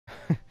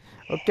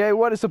Okay,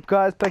 what is up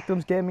guys,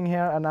 PlectrumZ Gaming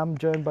here and I'm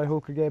joined by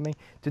Hooker Gaming.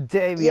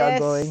 Today we are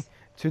going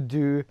to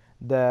do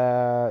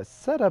the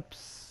setup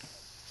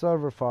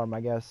server farm, I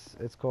guess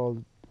it's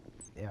called.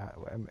 Yeah,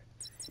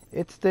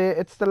 it's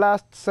the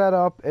last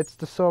setup, it's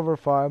the server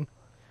farm.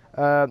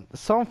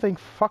 Something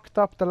fucked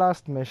up the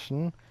last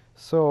mission,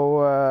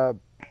 so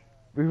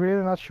we're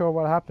really not sure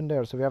what happened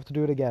there, so we have to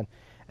do it again.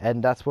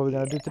 And that's what we're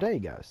gonna do today,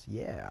 guys.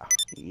 Yeah.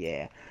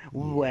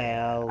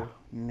 Well,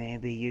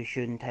 maybe you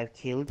shouldn't have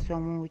killed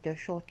someone with a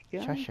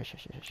shotgun.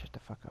 Shut the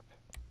fuck up.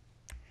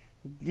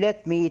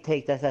 Let me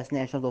take the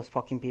assassination of those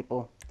fucking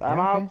people. I'm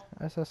out. Okay.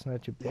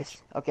 Assassinate you, bitch.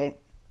 Yes. Okay.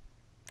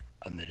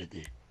 I'm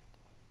ready.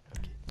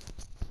 Okay.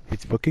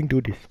 Let's fucking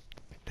do this.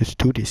 Let's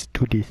do this.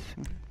 Do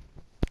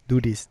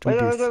this.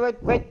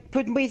 Wait.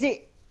 Put me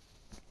easy.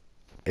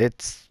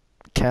 It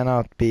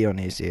cannot be on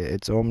easy.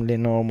 It's only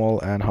normal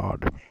and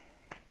hard.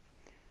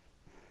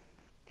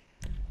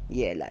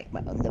 Yeah, like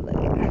my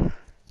underwear.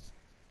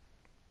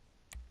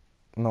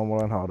 Normal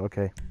and hard,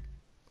 okay.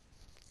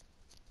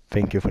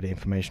 Thank you for the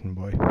information,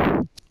 boy.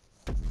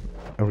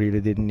 I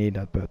really didn't need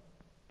that, but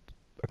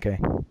okay.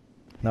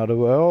 Now the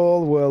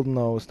whole world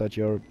knows that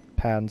your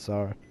pants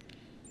are,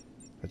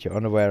 that your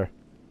underwear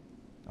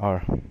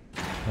are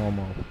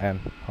normal and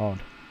hard.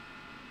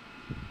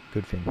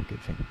 Good thing.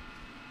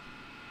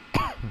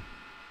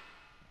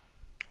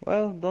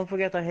 Well, don't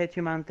forget I hate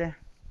humanity.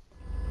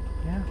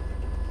 Yeah.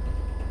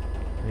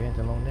 We ain't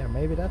alone there.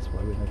 Maybe that's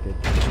why we don't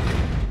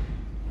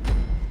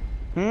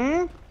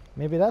get.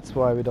 Maybe that's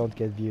why we don't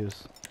get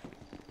views.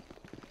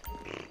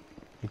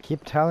 You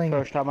keep telling.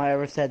 First time I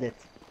ever said it.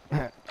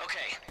 Okay.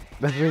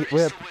 But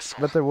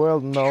the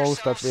world knows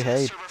that we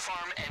hate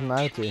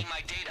humanity.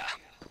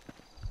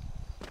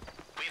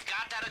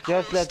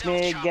 Just let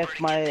me get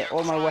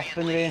all my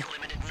weaponry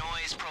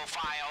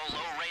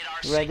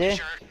ready.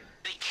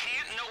 They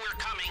can't know we're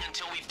coming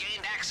until we've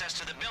gained access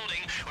to the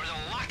building, or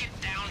they'll lock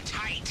it down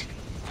tight.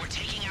 We're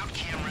taking out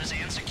cameras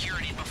and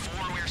security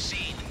before we're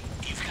seen.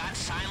 You've got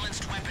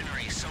silenced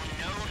weaponry, so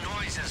no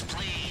noises,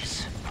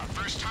 please. Our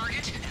first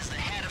target is the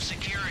head of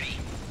security.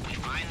 We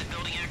find the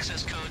building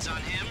access codes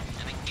on him,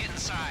 and then get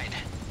inside.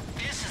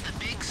 This is the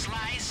big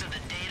slice of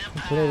the data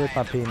Play with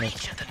my pie, the penis.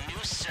 reach of the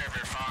new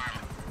server farm.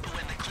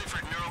 When the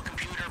Clifford neural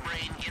computer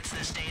brain gets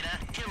this data,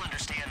 he'll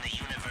understand the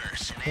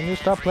universe. Can you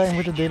stop playing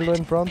with the dildo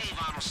in front?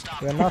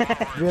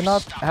 We're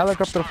not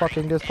helicopter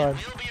fucking this time.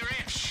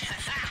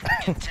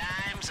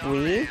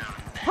 We?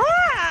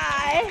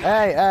 Hi!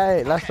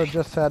 Hey, Lester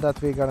just said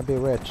that we're gonna be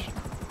rich.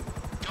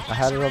 I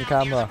had it on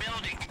camera.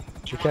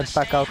 You can't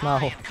back out now.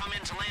 You're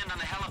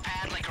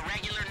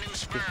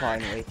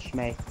fine, rich,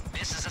 mate.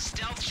 This is a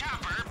stealth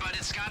chopper, but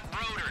it's got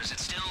rotors. It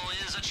still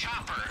is a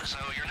chopper, so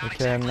you're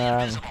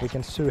not We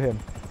can sue him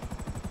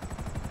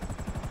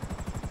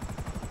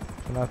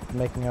for not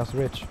making us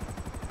rich.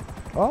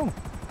 Oh.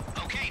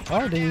 Okay,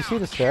 Oh, did you see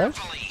the stairs?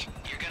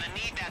 You're gonna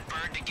need that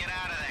bird to get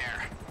out of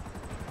there.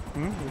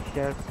 Which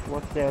stairs?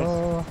 What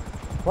stairs?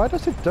 Why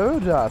does it do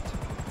that?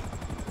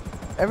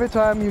 Every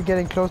time you're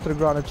getting close to the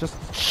ground, it just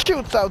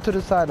shoots out to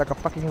the side like a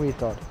fucking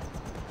retard.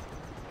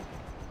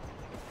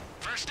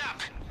 First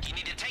up, you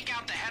need to take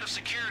out the head of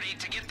security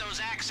to get those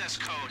access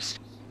codes.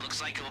 Looks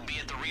like it'll be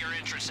at the rear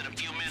entrance in a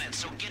few minutes,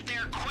 so get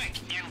there quick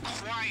and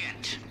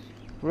quiet.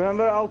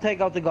 Remember, I'll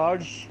take out the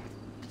guards.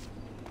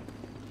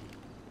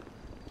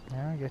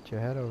 Yeah, get your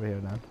head over here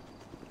then.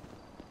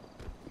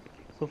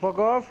 So fuck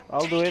off.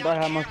 I'll do it. I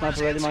have my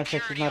sniper ready, my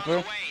sexy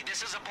sniper.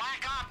 This is a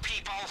black op,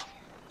 people.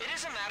 It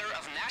is a matter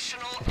of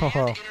national Oh,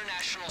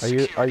 and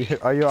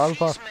international are you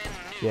alpha?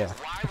 Yeah.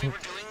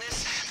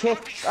 Shit,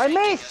 I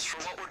missed!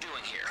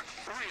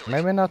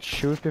 Maybe not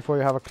shoot before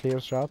you have a clear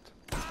shot.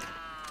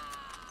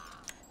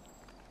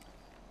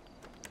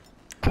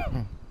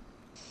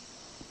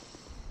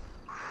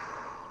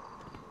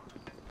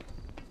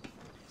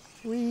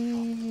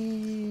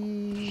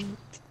 Whee!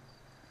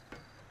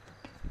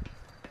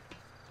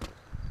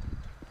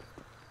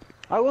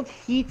 I want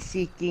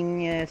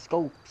heat-seeking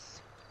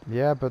scopes.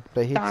 Yeah, but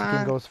the heat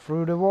seeking goes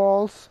through the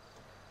walls.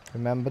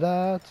 Remember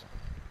that?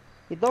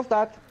 It does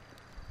that.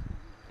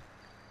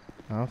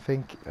 I don't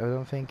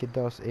think it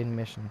does in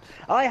missions.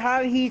 I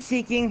have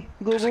heat-seeking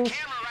goggles.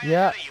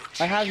 Yeah,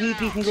 I have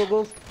heat-seeking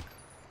goggles.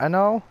 I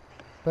know,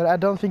 but I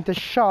don't think the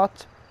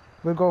shot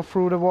will go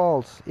through the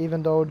walls,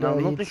 even though the No,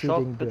 not heat the seeking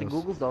shot, but the does.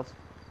 goggles does.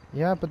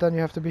 Yeah, but then you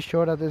have to be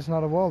sure that there's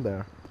not a wall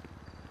there.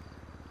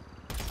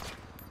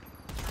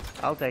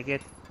 I'll take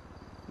it.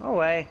 No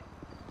way.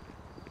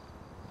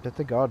 Get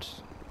the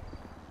guards.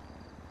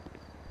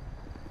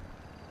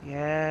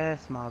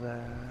 Yes,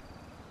 mother.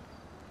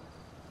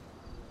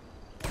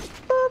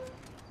 Boop.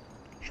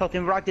 Shot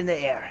him right in the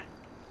air.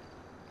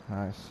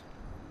 Nice.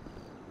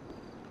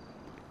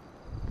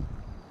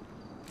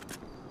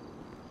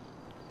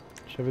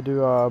 Shall we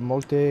do a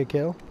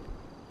multi-kill?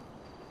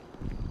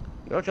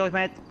 Your choice,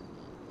 mate.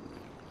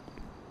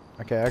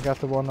 Okay, I got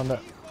the one on the...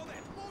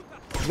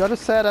 You gotta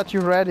say that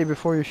you're ready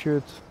before you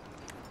shoot.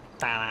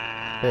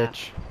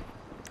 Bitch.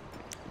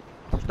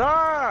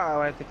 Oh,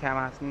 wait, the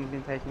camera hasn't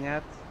been taken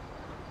yet.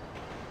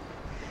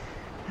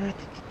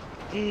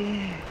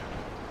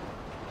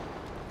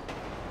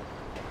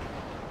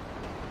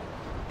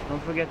 Don't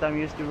forget I'm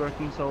used to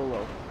working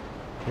solo.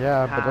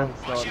 Yeah,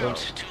 but Watch don't,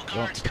 out, two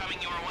guards coming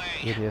your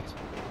way. idiot.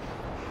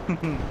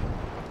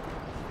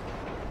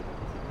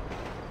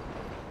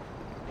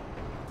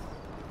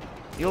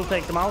 You'll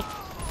take them out.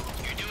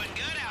 You're doing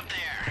good out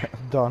there.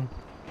 Done.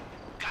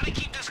 Gotta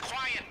keep this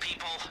quiet,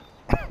 people.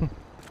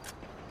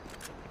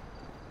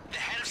 The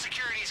head of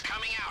security is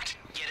coming out.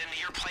 Get into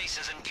your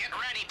places and get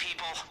ready,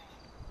 people.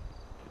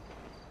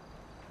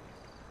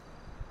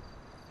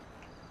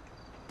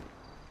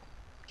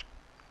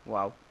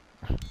 Wow.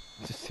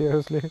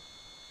 Seriously?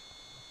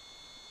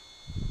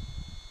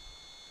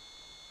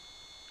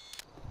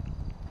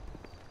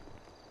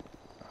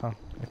 Oh,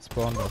 it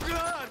spawned us.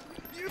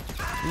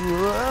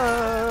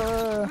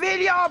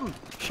 William!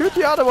 Shoot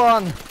the other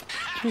one!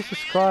 Jesus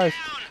Christ.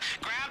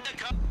 Grab the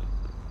co-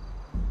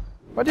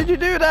 Why did you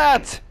do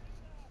that?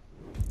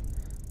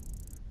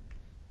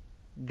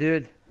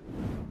 Dude,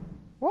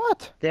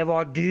 What? det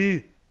var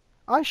du.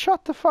 I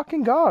shot the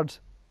fucking guards.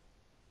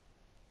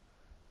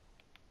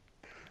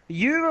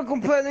 You were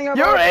complaining about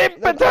You're that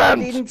impotent! I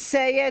didn't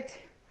say it.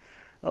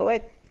 Oh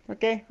wait,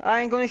 okay.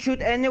 I ain't gonna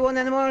shoot anyone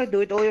anymore.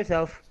 Do it all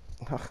yourself.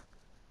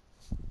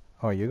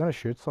 Oh, you're gonna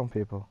shoot some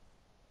people.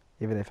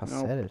 Even if I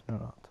Nope. said it or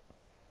not.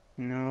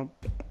 No.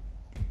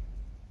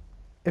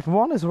 If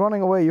one is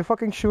running away, you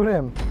fucking shoot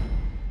him.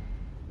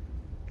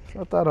 It's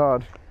not that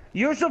hard.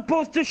 You're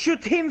supposed to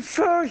shoot him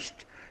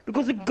first!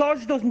 Because the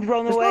guard doesn't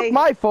run It's away. not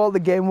my fault the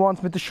game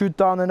wants me to shoot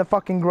down in the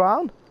fucking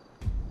ground.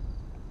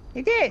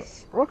 It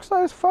is!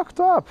 Rockstar is fucked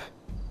up.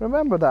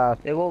 Remember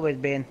that. They've always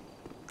been.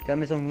 Tell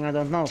me something I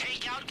don't know.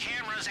 Take out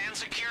cameras and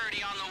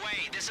security on the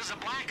way. This is a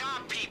black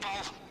op, people.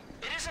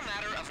 It is a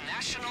matter of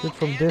national Shoot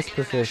from and this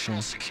international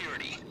position.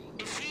 security.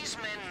 If these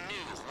men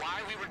knew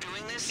why we were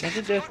doing this, Can't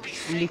you they just would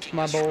be lick thanking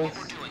my us for what balls?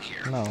 we're doing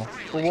here. No.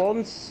 For Really.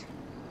 once,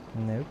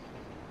 Nope.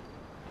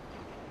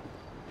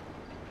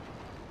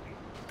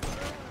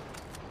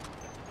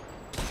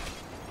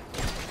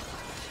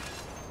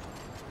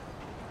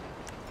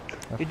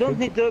 you don't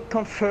need to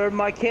confirm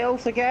my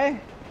kills, okay?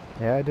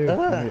 Yeah, I do.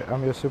 Ugh.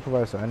 I'm your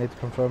supervisor. I need to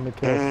confirm the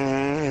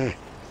kills.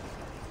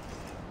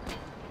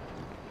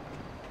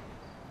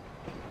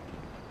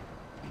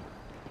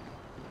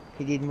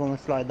 He didn't want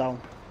to slide down.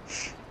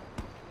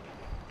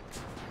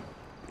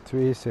 Too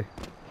easy.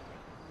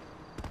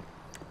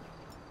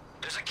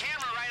 There's a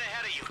camera right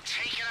ahead of you.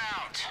 Take it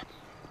out.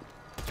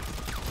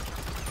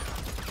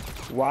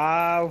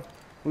 Wow.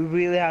 We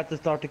really have to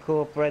start to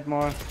cooperate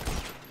more.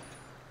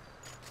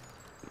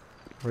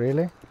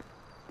 Really?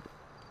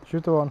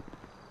 Shoot the one.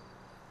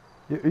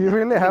 You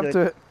really have do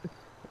to...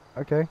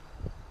 Okay.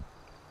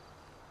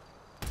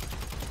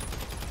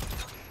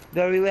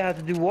 Do I really have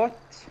to do what?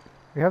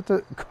 We have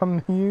to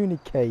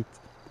communicate.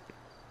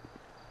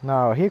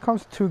 Now, here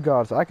comes two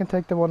guards. I can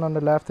take the one on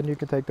the left and you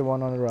can take the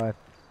one on the right.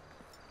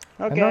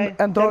 Okay.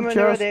 And Tell don't me when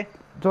you're just... ready.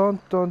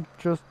 Don't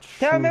just shoot.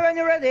 Tell me when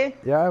you're ready.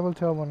 Yeah, I will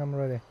tell when I'm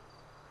ready.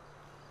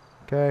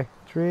 Okay,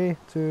 3,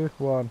 2,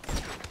 1.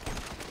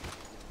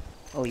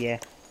 Oh yeah.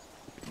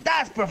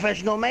 That's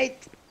professional, mate.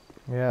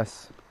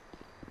 Yes.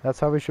 That's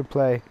how we should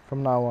play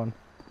from now on.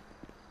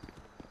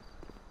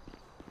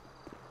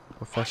 Watch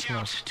Professional.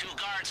 out. Two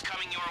guards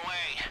coming your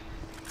way.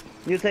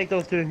 You take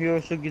those two.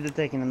 You're so good at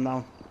taking them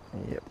down.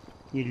 Yep.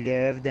 You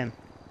love them.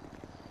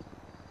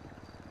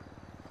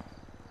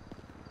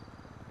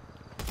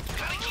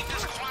 Gotta keep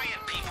this quiet,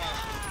 people.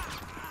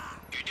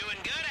 You're doing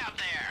good out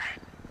there.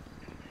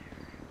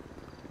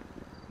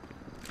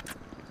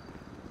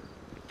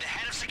 The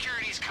head of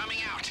security is coming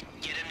out.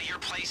 Get into your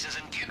places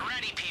and get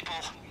ready, people.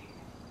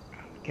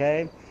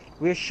 Okay.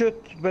 We shoot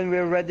when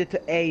we're ready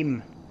to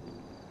aim.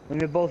 When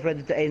we're both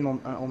ready to aim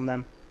on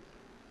them.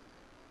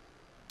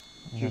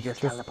 You Yes,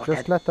 just just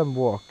teleported. let them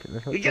walk.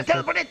 You just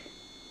teleported!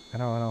 I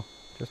know.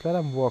 Just let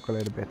them walk a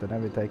little bit and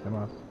then we take them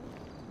out.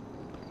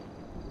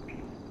 Man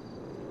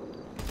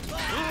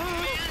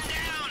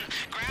down.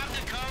 Grab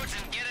the codes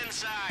and get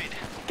inside.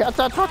 Get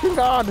that fucking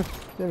guard!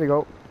 There we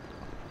go.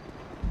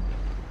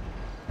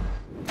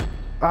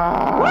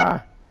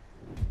 Ah!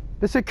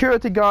 The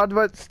security guard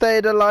but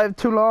stayed alive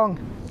too long.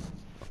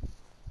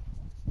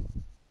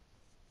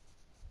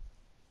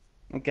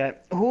 Okay.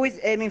 Who is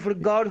aiming for the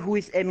guard? Who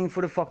is aiming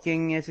for the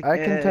fucking... I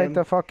can take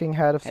the fucking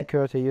head of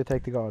security, you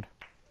take the guard.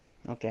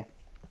 Okay.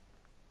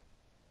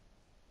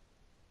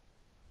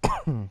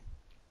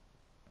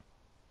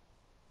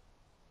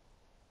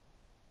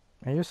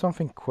 And use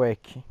something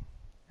quick.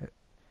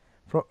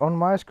 On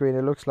my screen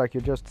it looks like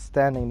you're just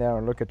standing there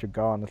and look at your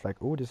gun. It's like,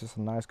 oh, this is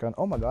a nice gun.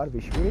 Oh my god, we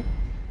shooting?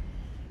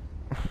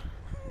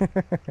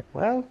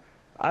 Well,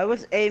 I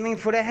was aiming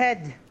for the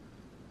head.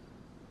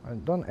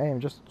 Don't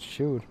aim, just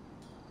shoot.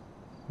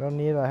 You don't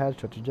need a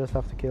headshot, you just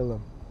have to kill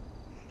them.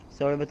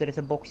 Sorry, but there is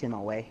a box in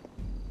our way.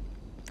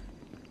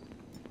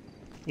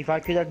 If I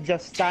could have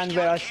just stand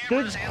where I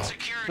stood,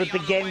 but the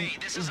game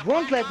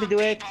won't let me do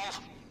it.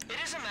 It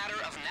is a matter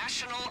of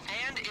national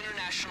and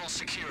international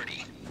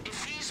security.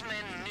 If these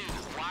men knew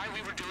why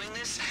we were doing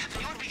this,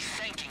 they would be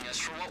thanking us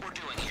for what we're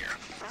doing here.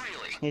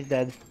 Really. He's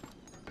dead.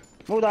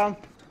 Move down.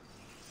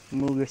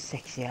 Move your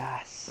sexy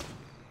ass.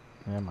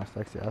 Yeah, my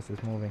sexy ass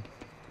is moving.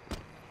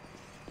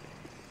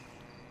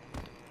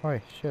 Oh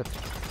shit.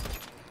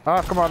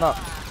 Ah, come on up.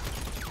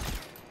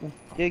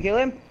 Did you kill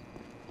him?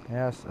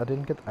 Yes, I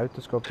didn't get out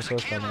to scope the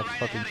first time. That's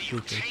fucking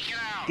stupid.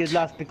 Good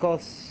last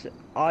because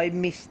I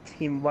missed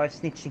him while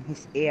snitching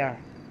his ear.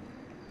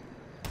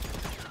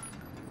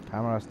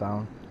 Camera's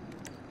down.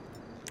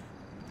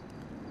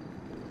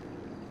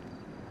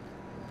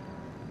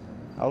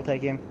 I'll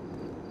take him.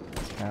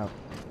 Yeah.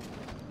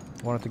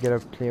 Wanted to get a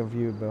clear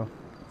view, but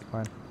it's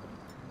fine.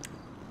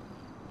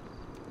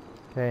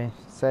 Okay,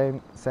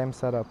 same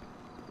setup.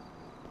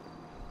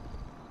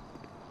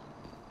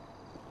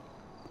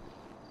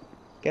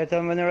 Get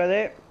them when you're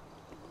ready.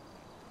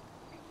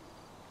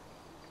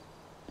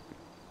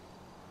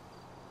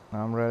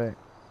 I'm ready.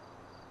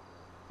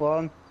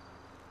 1,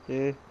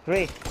 2,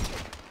 3.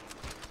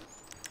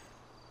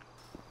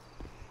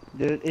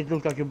 Dude, it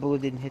looked like your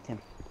bullet didn't hit him.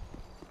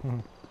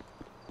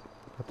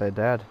 But they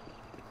dead.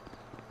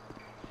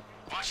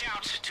 Watch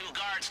out, 2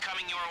 guards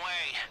coming your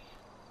way.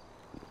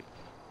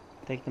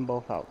 Take them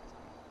both out.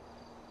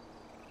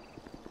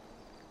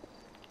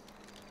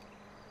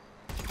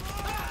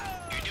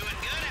 You're doing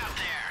good out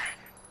there.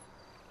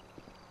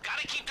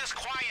 Gotta keep this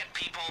quiet,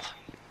 people.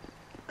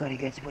 Gotta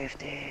get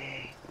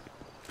swifty.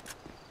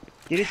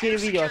 Did you see the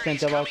video I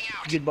sent about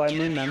Goodbye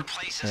Moon Man?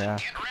 Yeah.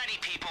 Get ready,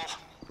 people.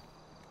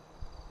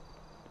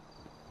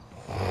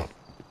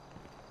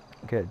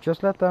 Okay,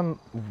 just let them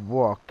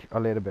walk a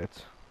little bit.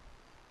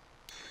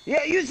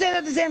 Yeah, you said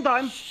at the same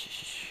time.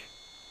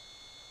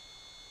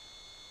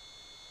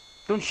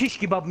 Don't shish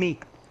kebab me.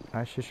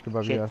 I shish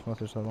kebab Shit. you as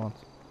much as I want.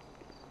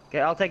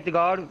 Okay, I'll take the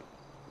guard.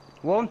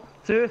 1,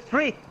 2,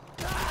 3. Man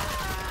down.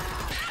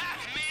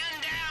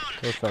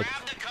 Perfect. Grab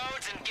the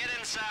codes and get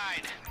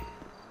inside.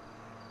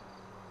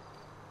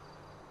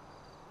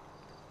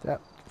 Yeah,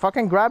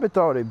 fucking grab it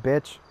already,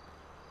 bitch.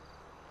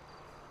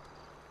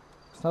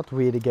 It's not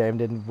weird the game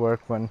didn't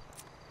work when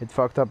it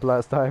fucked up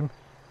last time.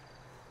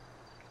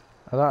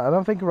 I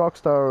don't think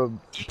Rockstar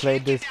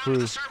played this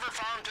through.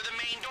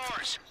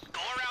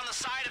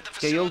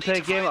 Okay, you'll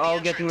take him. I'll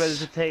get him ready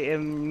to take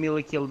him.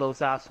 Millie kill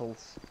those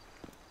assholes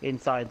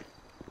inside.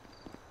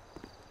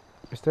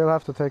 We still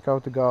have to take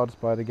out the guards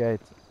by the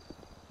gate.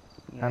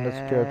 And the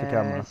security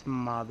camera. Yes,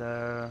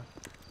 mother.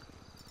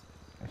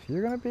 If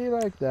you're gonna be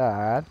like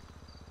that.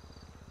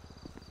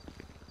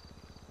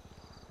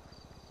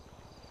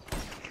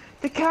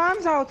 The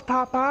cam's out,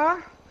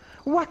 Papa.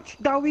 What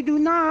do we do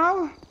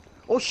now?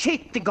 Oh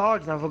shit, the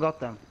guards, I forgot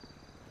them.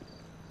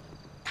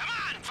 Come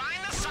on,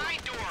 find the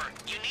side door.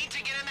 You need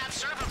to get in that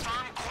server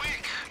farm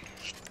quick.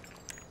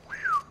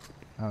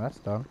 Oh, that's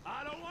done.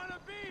 I don't want to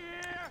be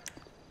here.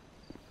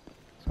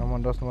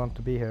 Someone doesn't want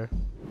to be here.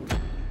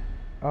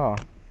 Oh.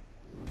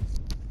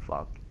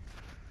 Fuck.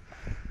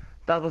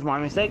 That was my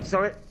mistake,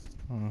 sorry.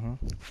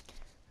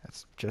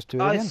 Let's just do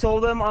it I again. saw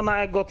them and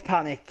I got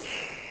panic.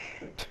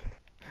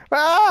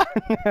 Ah!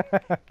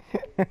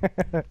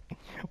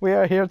 We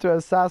are here to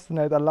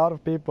assassinate a lot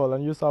of people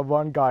and you saw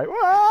one guy.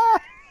 Ah!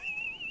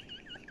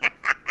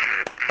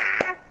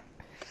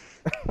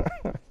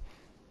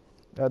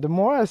 The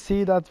more I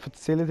see that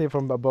facility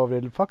from above,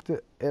 it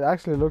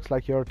actually looks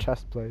like your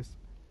chest place.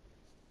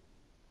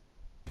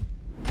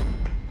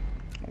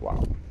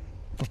 Wow.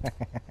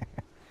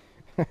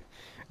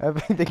 I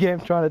think the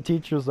game's trying to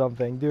teach you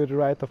something. Dude,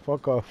 right the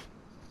fuck off.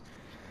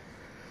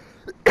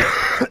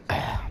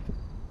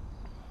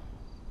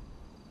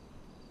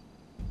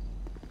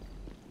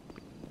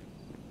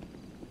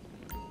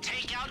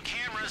 Take out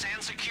cameras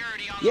and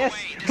security on Yes, the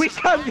way. we This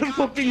is have the our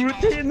fucking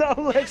people. routine now,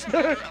 It's a Lester.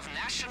 matter of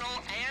national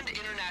and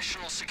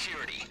international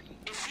security.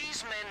 If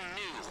these men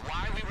knew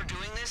why we were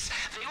doing this,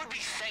 they would be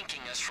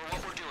thanking us for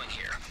what we're doing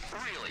here.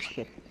 Really.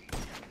 Shit.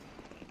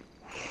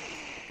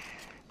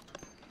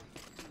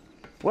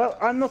 Well,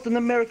 I'm not an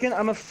American,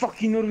 I'm a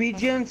fucking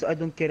Norwegian, so I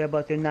don't care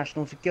about your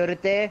national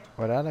security.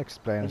 Well, that I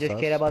explains just us.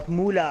 care about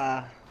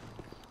moolah.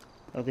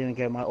 I don't even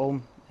care about my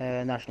own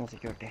national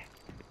security.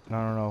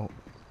 No.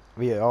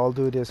 We all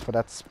do this for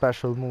that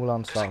special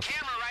Mulan There's a stuff.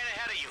 camera right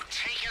ahead of you.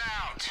 Take it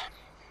out.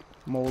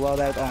 Moolah,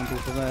 det är ett annat ord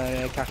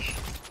för cash.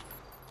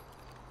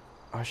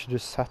 I should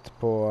just sett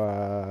på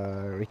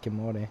Rick and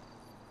Morty.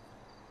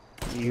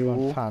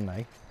 Jo. Fan,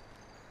 nej.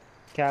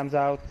 Cams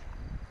out.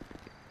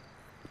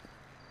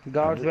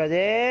 Guards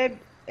ready.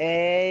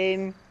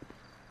 Aim.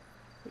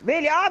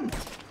 William!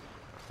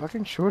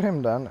 Fucking shoot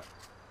him then.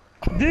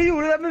 Du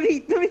gjorde det med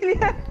viten och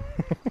vilja!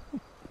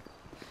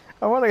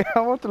 I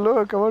want to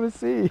look, I want to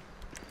see.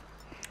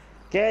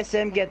 Okay,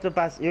 same get to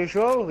pass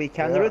usual, we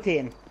can Yeah.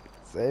 routine.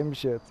 Same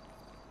shit.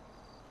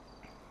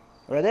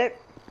 Ready?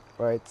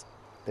 Right.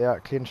 Yeah,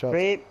 clean shot.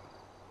 3,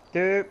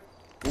 2,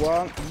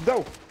 1,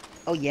 go!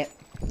 Oh yeah.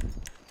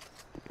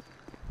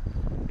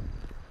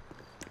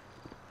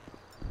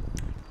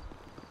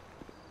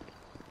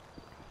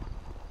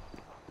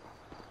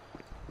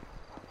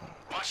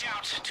 Watch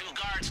out. 2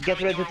 guards Get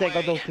coming ready to your take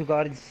out way. those 2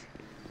 guards.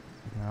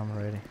 I'm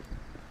ready.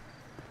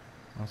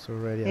 Also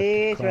ready.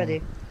 He's come.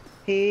 ready.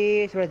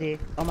 He's ready.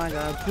 Oh my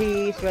god,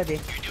 he's ready.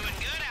 You're doing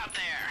good out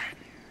there.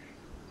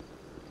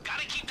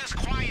 Gotta keep this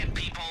quiet,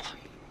 people.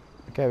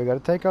 Okay, we gotta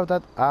take out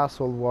that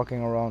asshole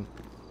walking around.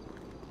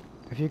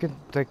 If you can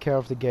take care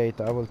of the gate,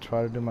 I will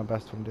try to do my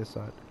best from this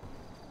side.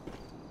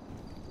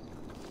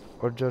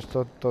 Or just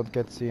don't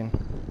get seen.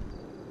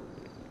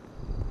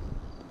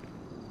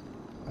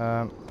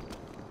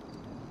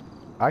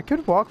 I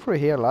could walk through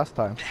here last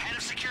time. The head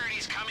of security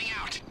is coming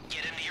out.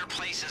 Get into your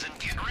places and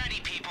get ready,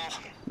 people.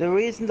 The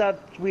reason that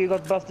we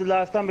got busted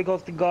last time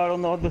because the guard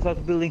on the other side of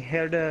the building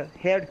heard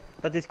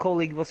that his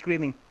colleague was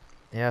screaming.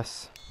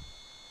 Yes.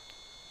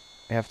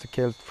 We have to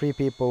kill 3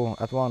 people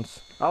at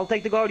once. I'll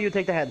take the guard, you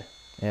take the head.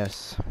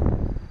 Yes.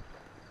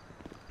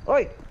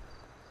 Oi!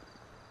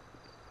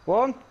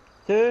 1,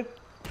 2,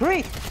 3!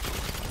 Man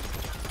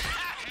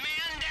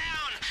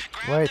down.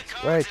 Grab Wait, the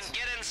codes wait. and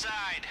get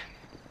inside.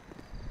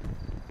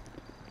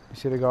 You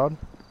see the guard?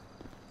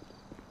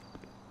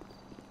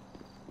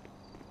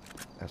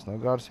 There's no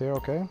guards here,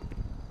 okay?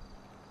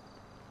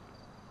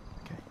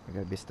 Okay, we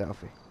gotta be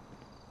stealthy.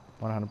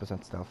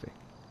 100% stealthy.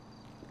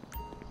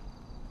 I'm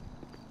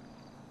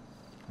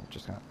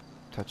just gonna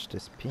touch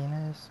this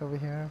penis over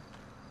here.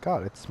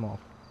 God, it's small.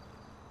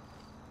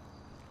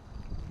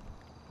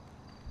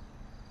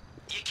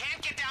 You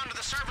can't get down to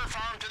the server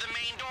farm through the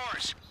main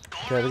doors. Go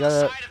Okay, around we the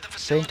gotta side of the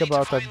facility think to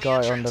about find that guy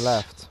on the entrance.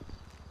 left.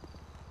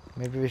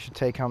 Maybe we should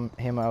take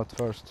him out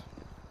first.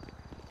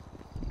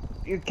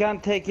 You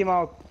can't take him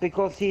out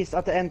because he's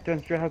at the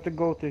entrance you have to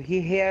go to.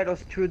 He heard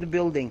us through the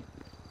building.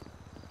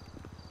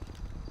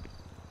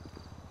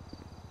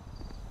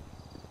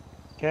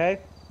 Okay,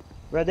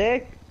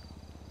 ready?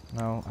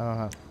 No, I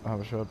don't have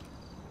a shot.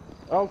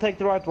 I'll take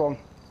the right one.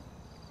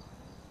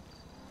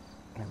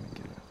 Let me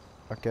get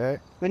it. Okay.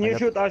 When I you got-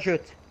 shoot, I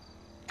shoot.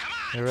 Come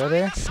on, You find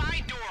ready? the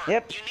side door.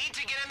 Yep. You need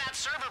to get in that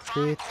server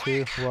farm 3,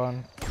 2, quick.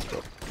 1,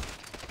 go.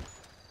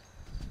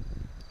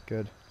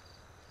 Good.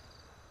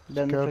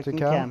 Then the Security fucking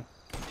cam. cam.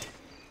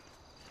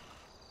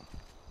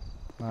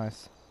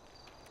 Nice.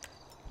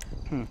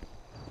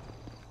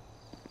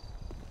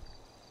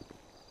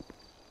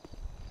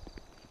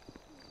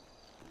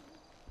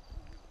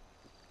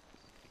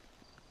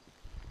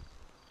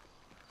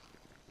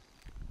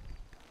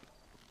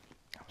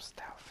 I'm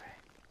stealthy.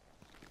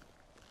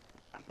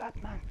 I'm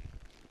Batman.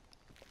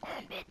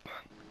 I'm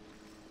Batman.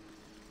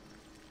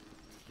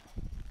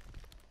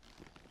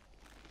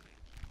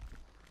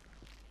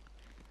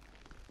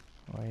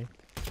 Wait.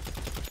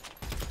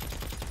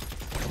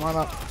 Come on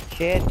up.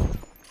 Shit.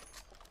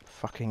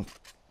 Fucking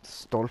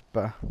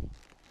stolpe.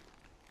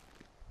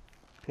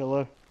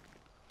 Pillar.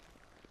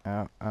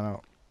 Yeah, I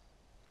know.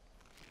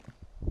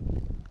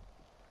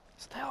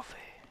 Stealthy.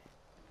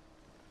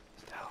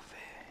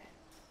 Stealthy.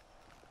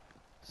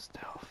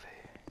 Stealthy.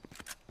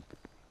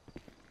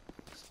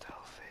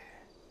 Stealthy.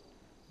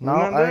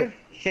 Now Remember?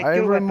 Check I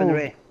your removed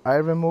weaponry. I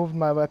removed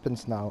my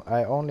weapons now.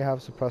 I only have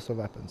suppressor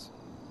weapons.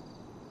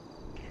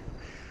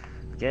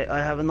 Okay, I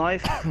have a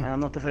knife and I'm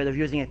not afraid of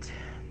using it.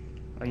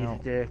 I No.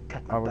 use it to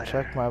cut my I will butter.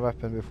 check my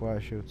weapon before I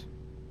shoot.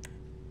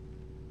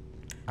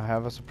 I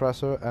have a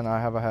suppressor and I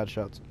have a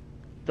headshot.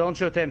 Don't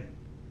shoot him.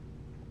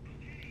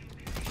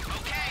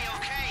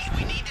 Okay.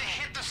 We need to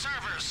hit the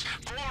servers.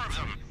 4 of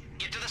them.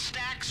 Get to the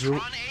stacks, You-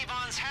 run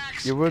Avon's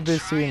hacks, you will and be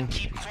try and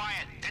seen. keep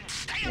quiet. Then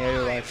stay Yeah,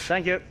 you're right. alive.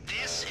 Thank you.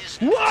 This is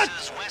What?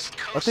 NASA's West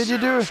Coast What did you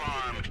server do?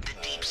 farm, the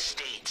deep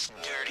state's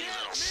dirty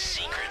little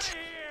secret.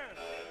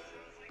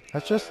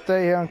 Let's just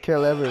stay here and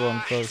kill everyone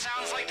It first.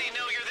 sounds like they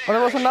know you're there. Oh,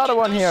 there was another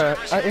one Keep here,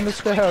 those servers in the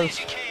as quickly as stairs.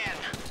 you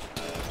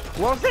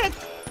can. Was it?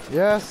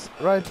 Yes,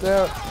 right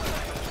there.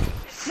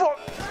 Fuck.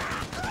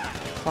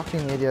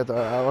 Fucking idiot.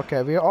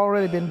 Okay, we've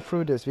already been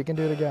through this. We can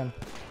do it again.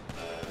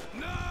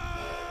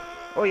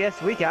 Oh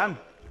yes, we can.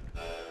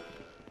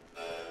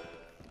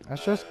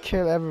 Let's just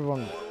kill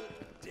everyone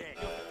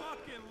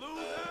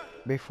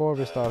before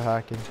we start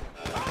hacking.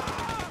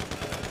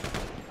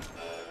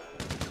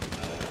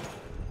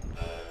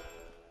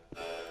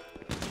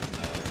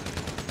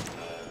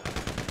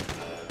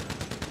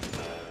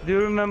 Do you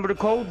remember the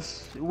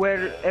codes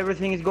where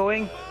everything is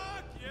going?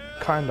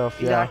 Kind of,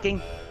 Is yeah.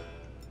 hacking?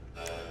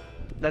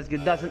 That's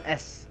good. That's an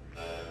S.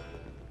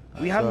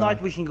 We have So- night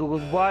vision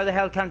goggles. Why the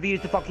hell can't we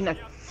use the fucking night?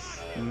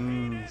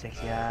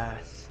 Sexy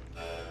ass.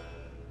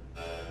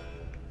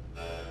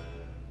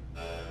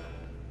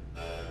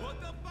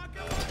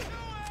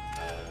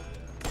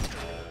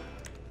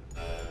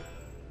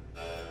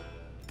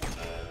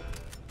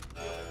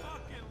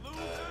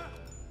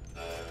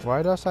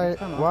 Why does I?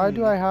 Come Why on.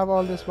 do I have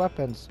all these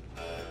weapons?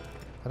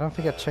 I don't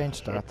think I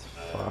changed that.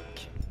 Fuck.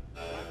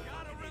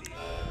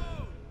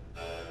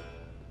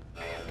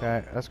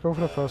 Okay, let's go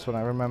for the first one.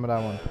 I remember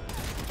that one.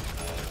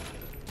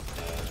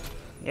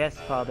 Yes,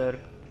 father.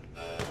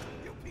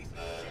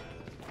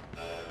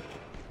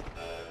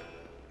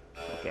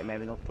 Okay,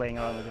 maybe not playing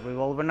around with the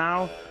revolver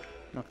now.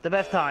 Not the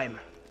best time.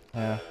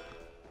 Yeah.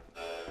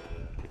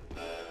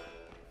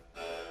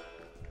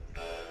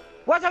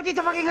 Watch out, it's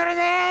a fucking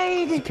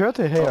grenade!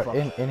 Security here fuck.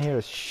 in here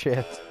is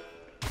shit.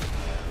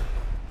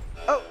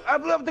 Oh, I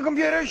blew up the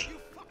computers!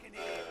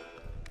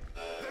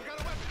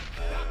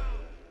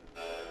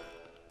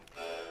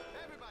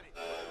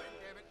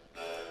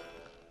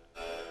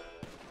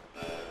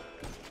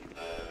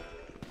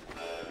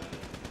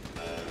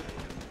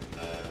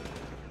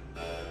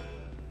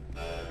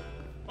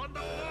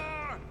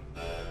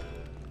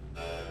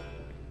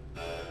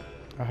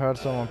 I heard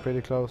someone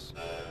pretty close.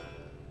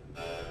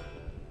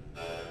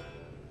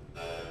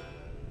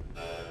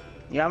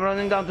 Yeah, I'm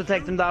running down to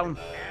take them down.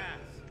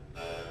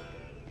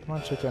 Come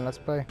on, chicken, let's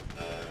play.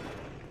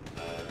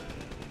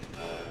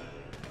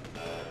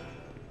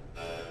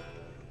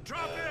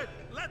 Drop it!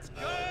 Let's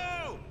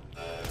go!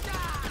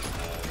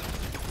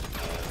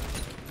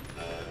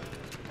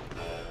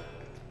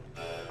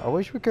 I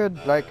wish we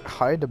could, like,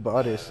 hide the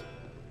bodies.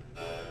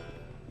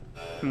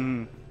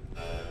 Hmm.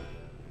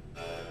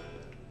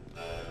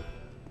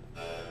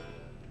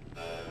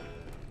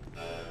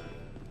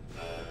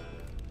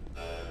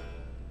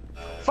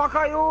 Fuck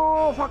are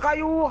you! Fuck are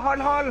you!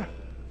 Hold!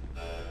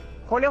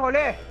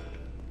 Holy!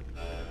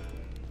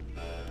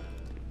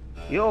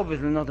 You're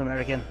obviously not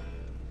American.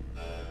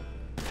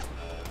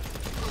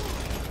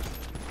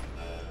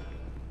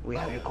 We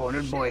have you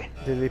cornered, boy.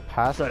 Did we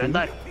pass?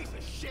 Surrender.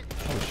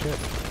 Oh shit.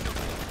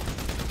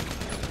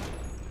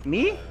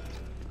 Me?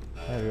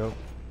 There we go.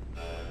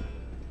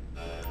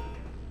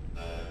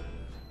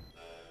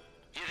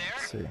 You there?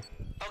 Let's see.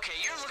 Okay,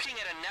 you're looking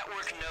at a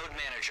network node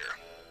manager.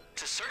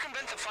 To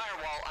circumvent the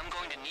firewall, I'm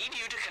going to need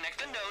you to connect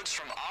the nodes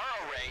from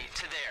our array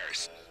to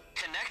theirs.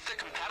 Connect the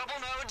compatible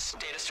nodes,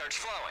 data starts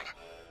flowing.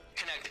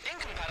 Connect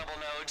incompatible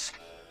nodes,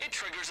 it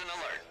triggers an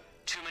alert.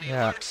 Too many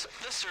alerts,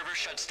 the server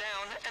shuts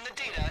down, and the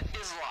data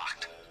is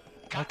locked.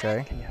 Got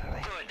Okay.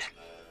 that? Good.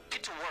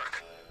 Get to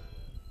work.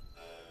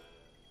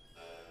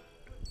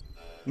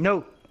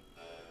 No.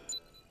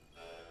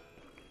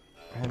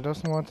 It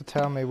doesn't want to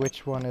tell me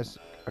which one is.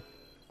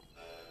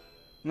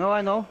 No,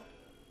 I know.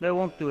 They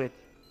won't do it.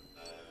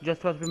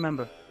 Just what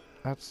remember.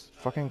 That's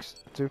fucking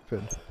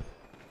stupid.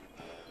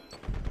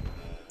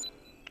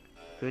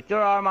 Put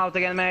your arm out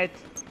again, mate.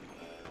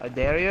 I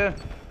dare you.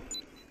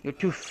 You're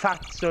too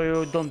fat, so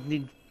you don't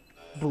need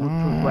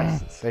bulletproof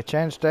vests. They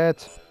changed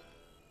it.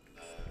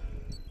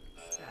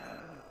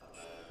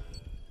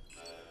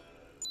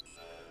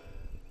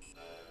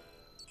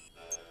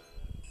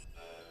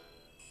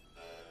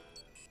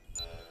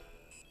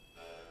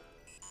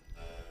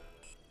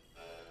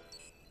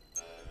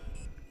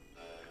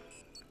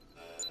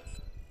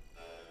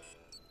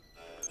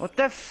 What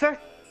the fuck?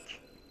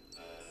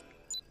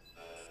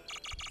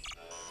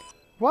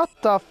 What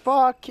the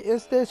fuck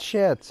is this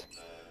shit?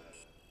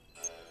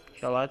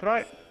 Shall I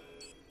try?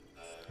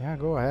 Yeah,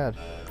 go ahead.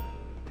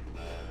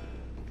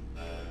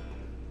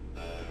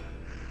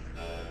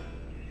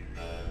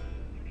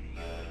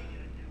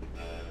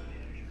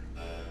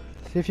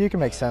 See if you can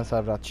make sense out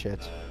of that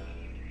shit.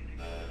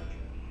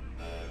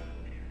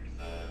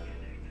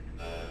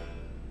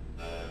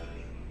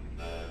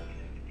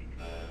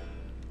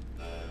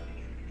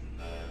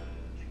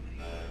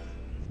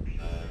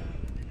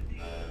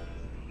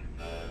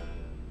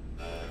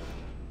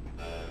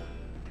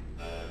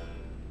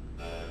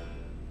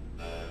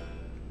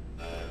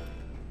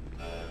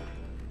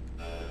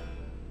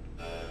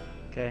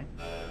 Okay.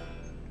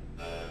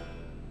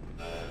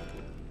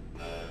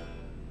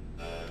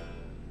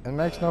 It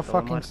makes no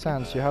fucking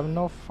sense. You have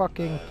no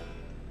fucking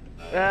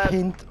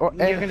hint or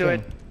anything. You can do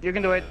it. You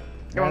can do it.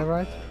 Come Yeah, on.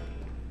 right?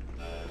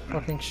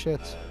 Fucking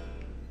shit.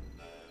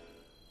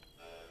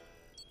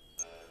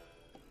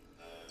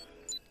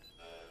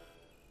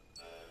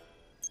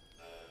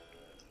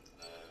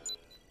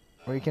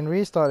 We can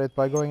restart it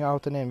by going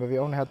out and in, but we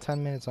only had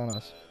 10 minutes on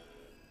us.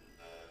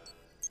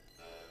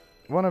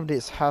 One of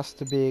these has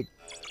to be...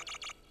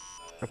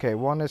 Okay,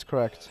 one is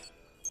correct.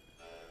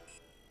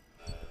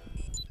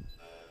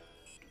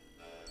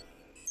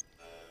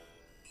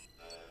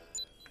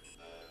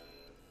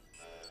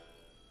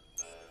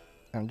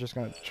 I'm just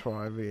gonna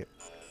try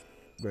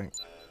bring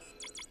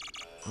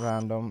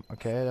random.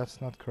 Okay, that's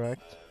not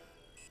correct.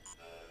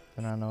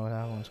 Then I know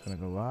that one's gonna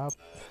go up.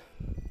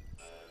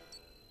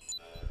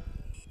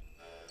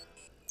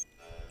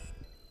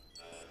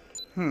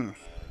 Hmm.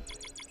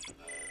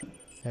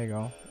 There you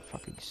go.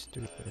 Fucking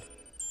stupid.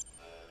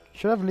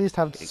 Should have at least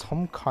have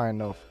some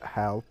kind of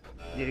help.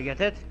 Did you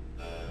get it?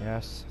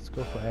 Yes, let's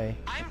go for A.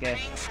 I'm Okay.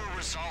 paying for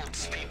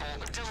results, people.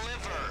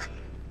 Deliver.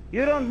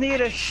 You don't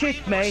need a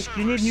shit, mate.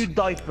 You need new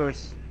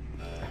diapers.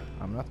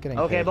 I'm not getting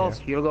Okay, paid boss.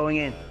 here. You're going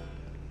in.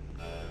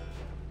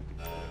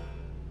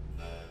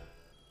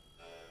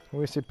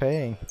 Who is he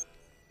paying?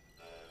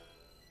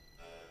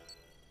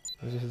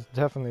 This is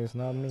definitely is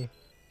not me.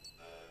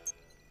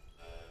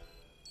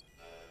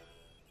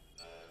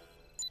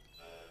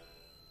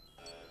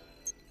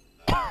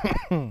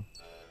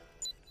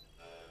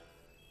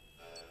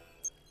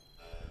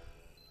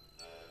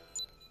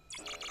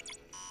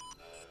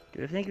 Do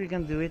you think we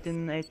can do it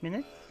in 8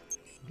 minutes?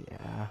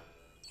 Yeah.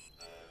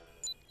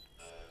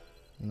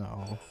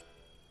 No.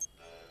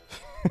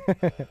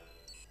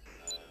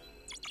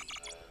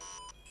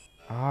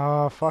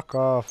 Ah, fuck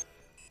off.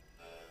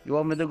 You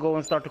want me to go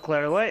and start to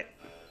clear away?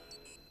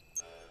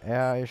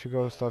 Yeah, you should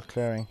go start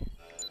clearing.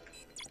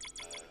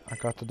 I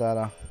got the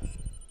data.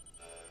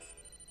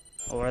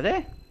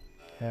 Already?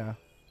 Yeah.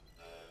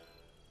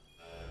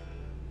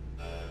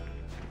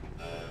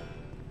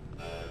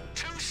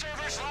 2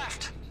 servers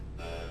left.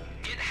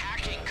 Get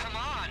hacking, come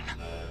on.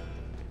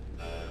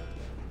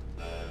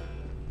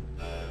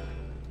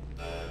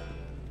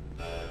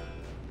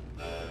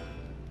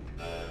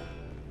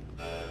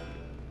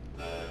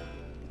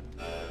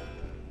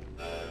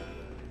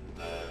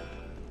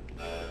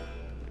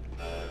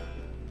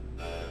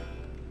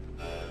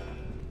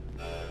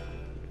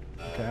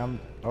 Okay,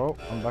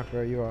 I'm back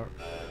where you are.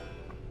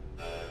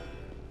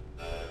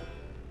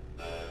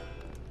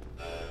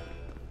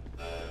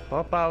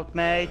 Pop out,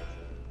 mate.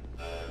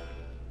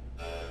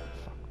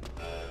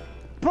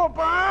 Pop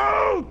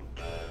out!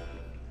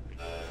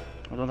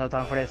 I don't have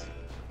time for this.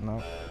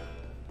 No.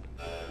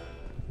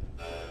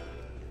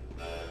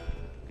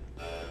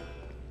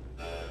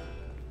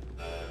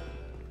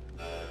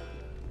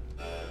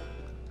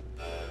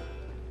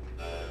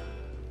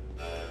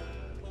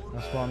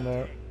 There's one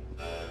there.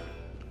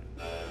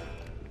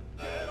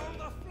 Get on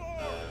the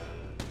floor!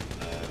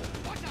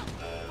 Watch out!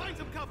 Find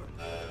some cover!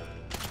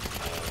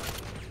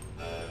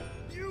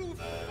 You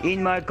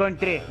In my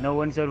country, no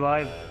one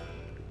survived.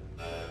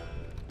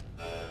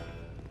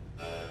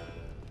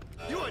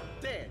 You are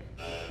dead!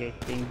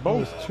 Shitting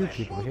both. There's two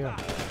people here.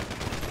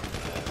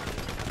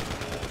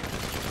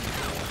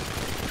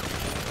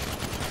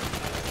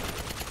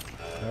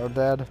 They're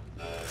dead.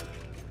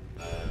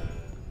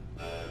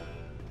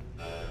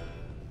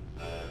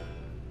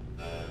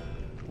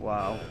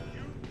 Wow.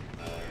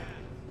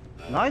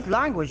 Nice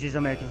language these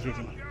Americans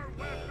using. Your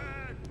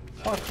weapon!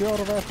 Fuck your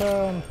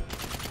weapon!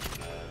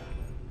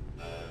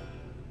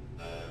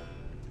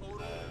 Total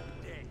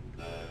dead.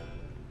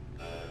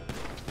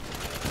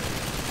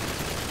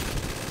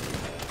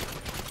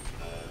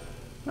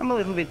 I'm a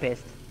little bit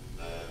pissed.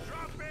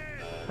 Drop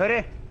it!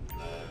 Hurry!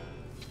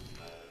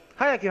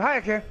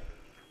 Hierarchy!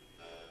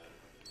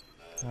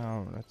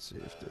 Now let's see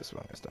if this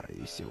one is the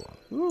easy one.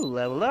 Ooh,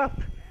 level up.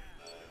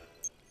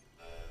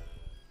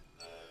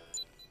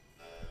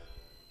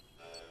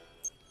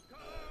 Come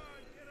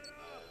on, get it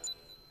up!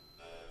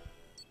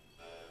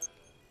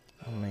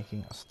 I'm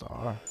making a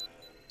star.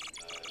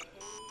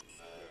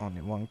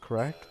 Only one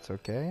correct,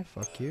 okay,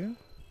 fuck you.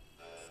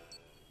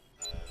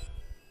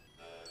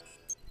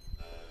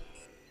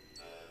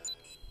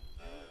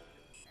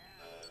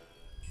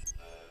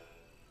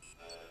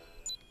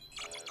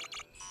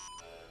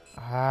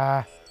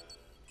 Ah,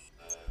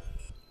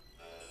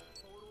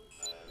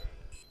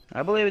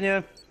 I believe in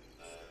you.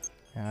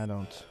 yeah, I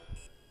don't.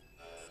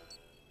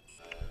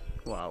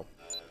 Wow.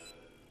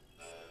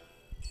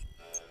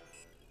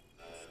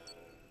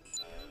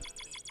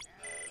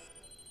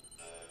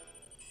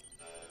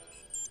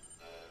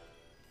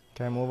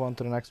 Okay, move on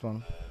to the next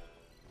one.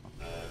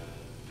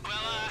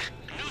 Well,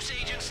 news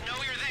agents know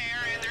you're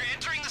there, and they're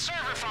entering the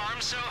server farm,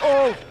 so...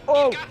 Oh, you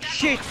got that to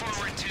shit! look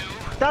forward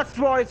to. That's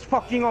why it's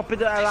fucking up in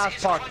the last This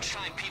is part. crunch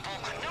time, people.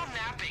 No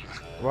napping.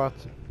 What?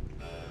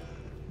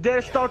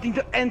 They're starting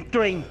to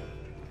entering.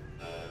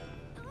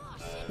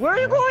 Where are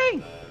you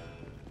going?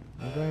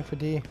 I'm going for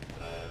D.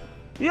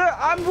 Yeah,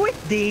 I'm with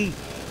D.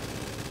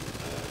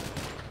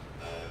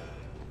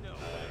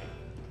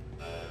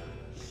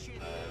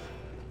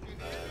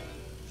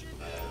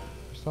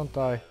 Just don't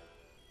die.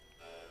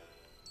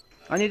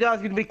 I need to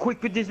ask you to be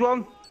quick with this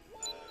one.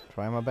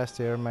 Try my best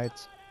here,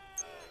 mates.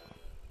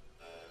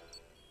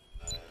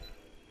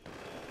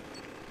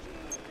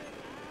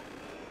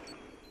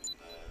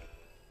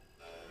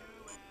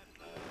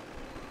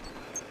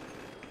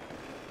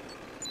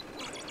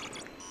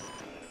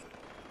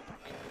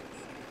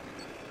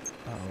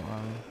 That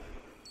one.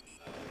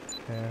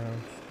 Here.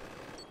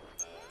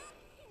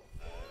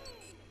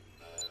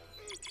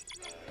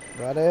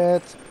 Got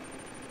it.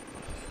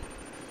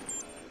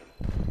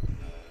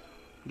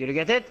 Did you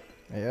get it?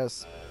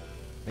 Yes.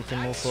 We can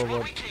move That's where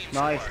forward. we came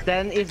Nice. for.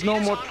 Then it's no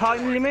more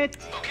time limit.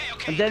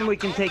 Okay, And then now we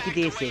can go take back it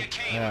the way easy. you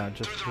came, Yeah,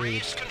 just through the breathe.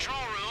 raised control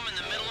room in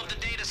the middle of the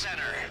data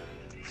center.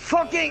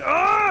 Fucking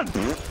on!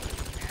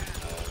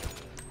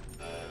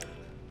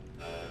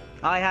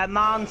 I have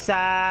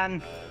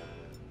Monsan.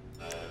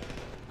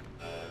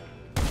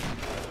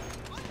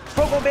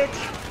 Fogo,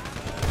 bitch.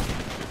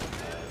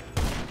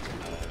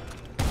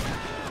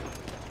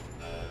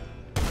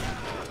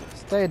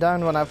 Stay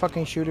down when I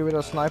fucking shoot you with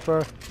a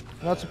sniper.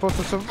 You're not supposed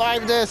to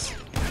survive this!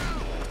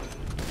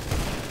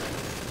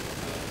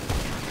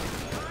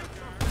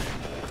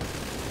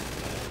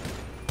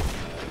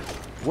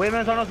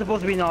 Women are not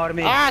supposed to be in the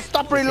army. Ah,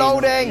 stop In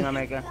reloading!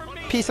 America.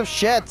 Piece of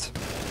shit!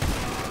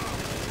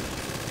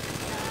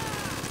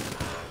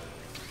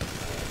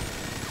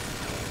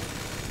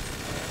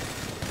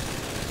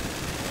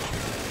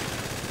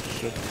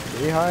 Shit.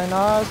 Behind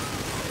us!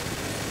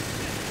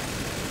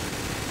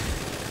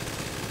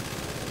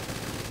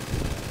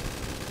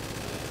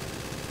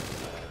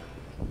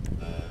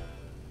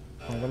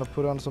 I'm gonna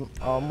put on some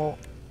ammo.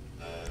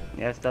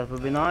 Yes, that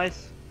would be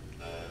nice.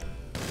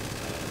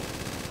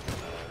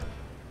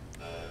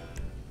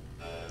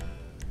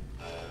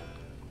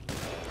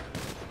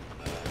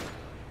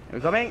 Are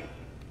you coming?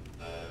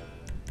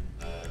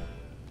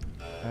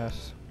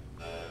 Yes.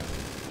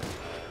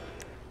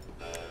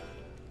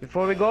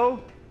 Before we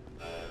go,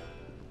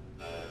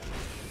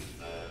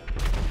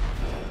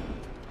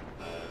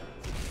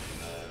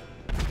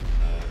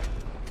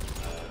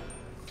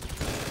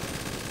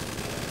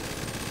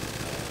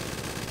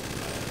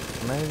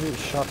 Maybe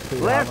shot to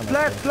left.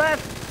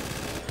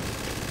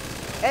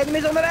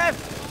 Enemies on the left.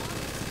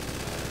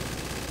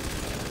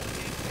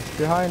 It's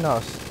behind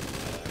us.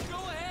 Go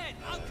ahead!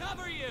 I'll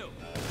cover you!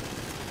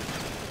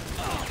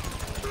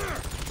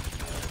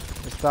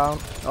 down.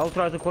 I'll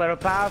try to clear a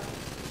path.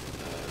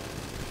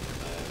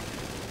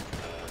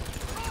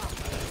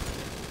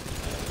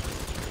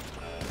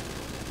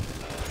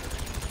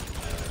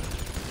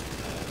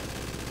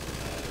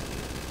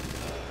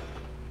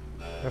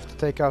 You have to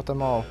take out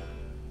them all.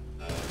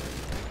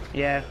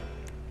 Yeah.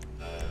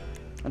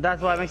 And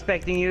that's why I'm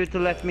expecting you to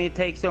let me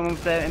take some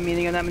of the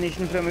mining and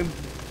ammunition from your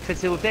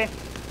facility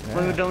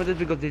when we're done with it,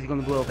 because this is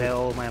gonna blow up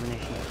all my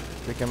ammunition.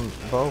 We can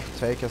both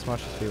take as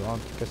much as we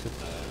want, because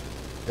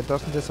it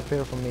doesn't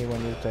disappear from me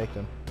when you take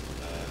them.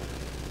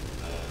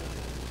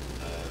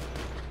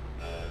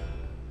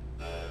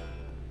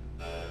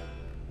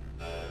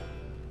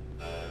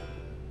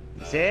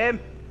 See him?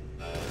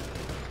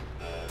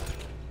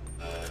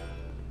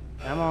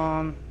 Come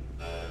on.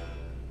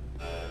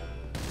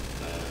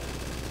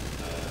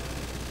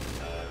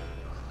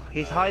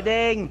 He's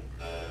hiding.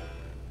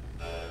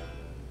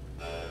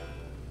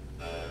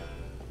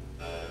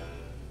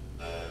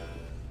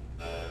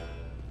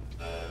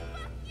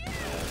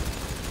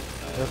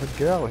 There's a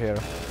girl here.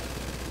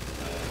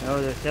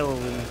 Oh, there's several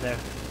women there.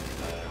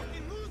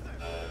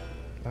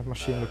 That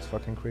machine looks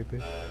fucking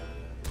creepy.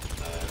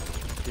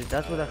 Dude,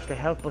 that would actually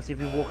help us if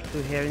we walked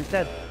through here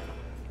instead.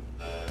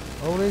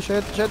 Holy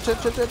shit, shit.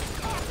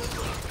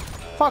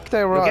 Fuck,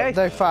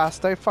 they're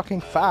fast, they're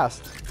fucking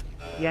fast.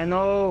 Yeah,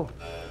 no.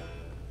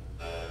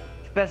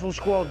 Special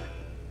squad.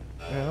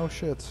 Yeah, no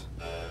shit.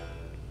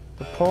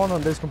 The porn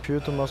on this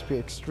computer must be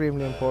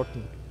extremely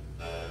important.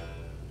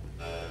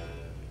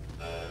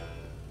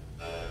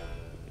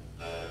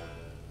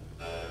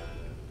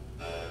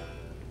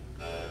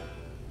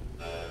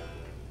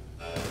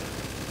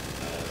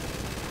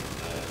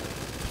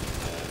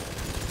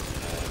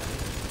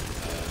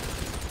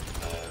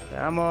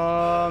 Come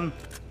on.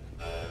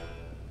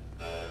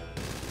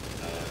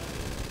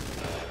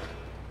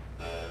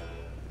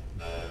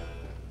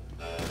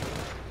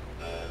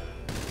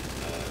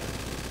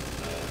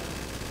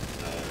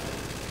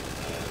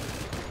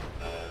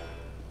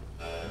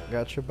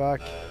 Got your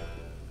back.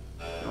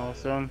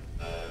 Awesome.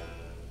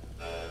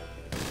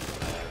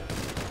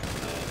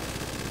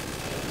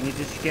 Need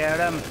to scare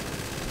them.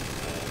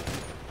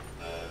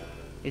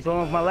 He's one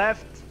on my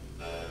left.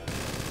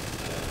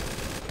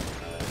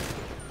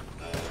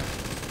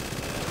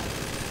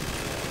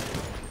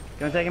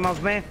 You wanna take him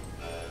off me?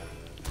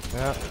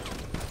 Yeah.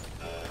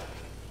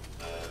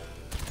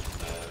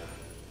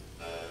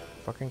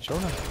 Fucking show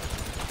them.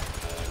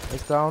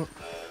 He's down.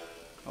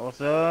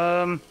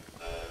 Awesome.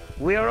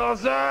 We're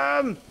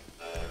awesome!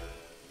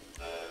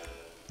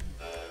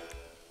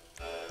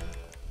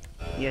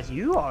 Yes,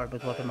 you are,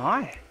 but what am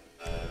I?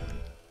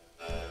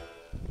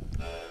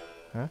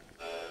 Huh?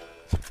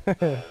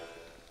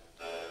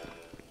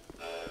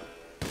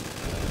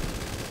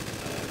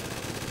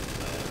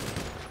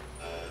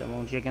 Come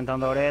on, chicken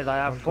tandoori. I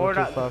have Don't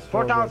go too fast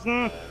forward.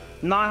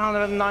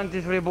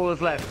 4,993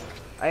 bullets left.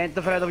 I ain't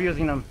afraid of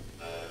using them.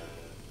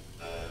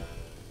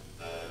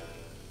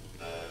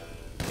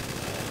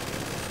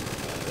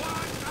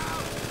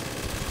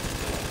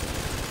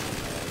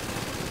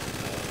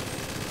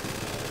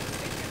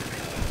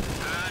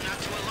 Not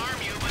to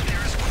alarm you, but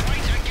there's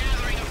quite a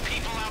gathering of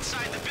people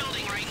outside the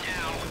building right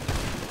now.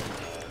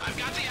 I've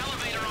got the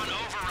elevator on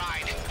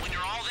override. When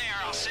you're all there,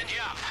 I'll send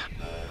you up.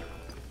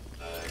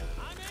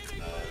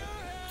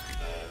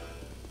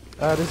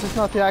 This is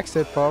not the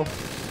exit, Paul.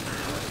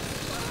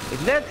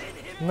 Isn't it?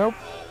 Nope.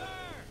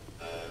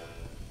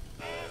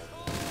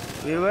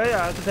 Either way,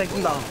 I have to take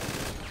them down.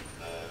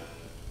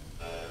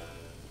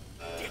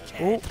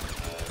 Oh.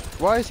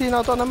 Why is he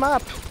not on the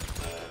map?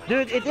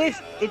 Dude, it is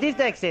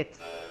the exit.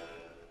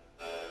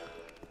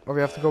 Or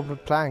we have to go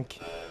with plank.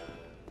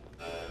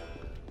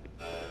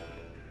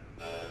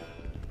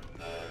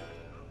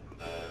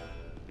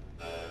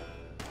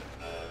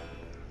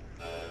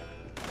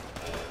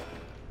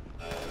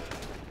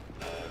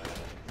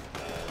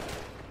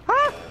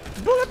 Huh?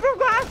 Bulletproof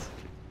glass!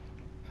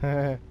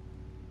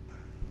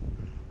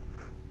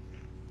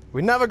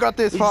 We never got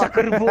this far.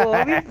 Sucker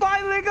ball, we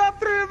finally got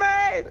through,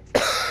 mate!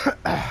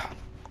 I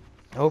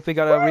hope we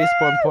got a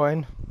respawn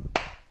point.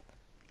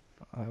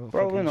 I will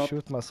Probably fucking not.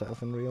 shoot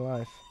myself in real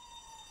life.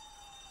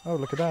 Oh,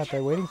 look at that,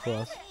 they're waiting for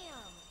us.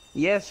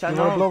 Yes, I You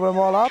wanna know. blow them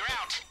all up? You're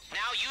out.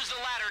 Now use the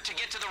ladder to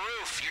get to the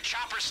roof. Your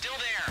chopper's still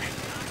there.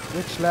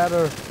 Which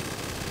ladder?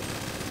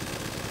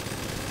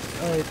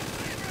 Wait.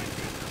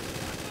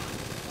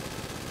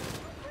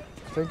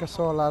 I think I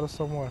saw a ladder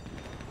somewhere.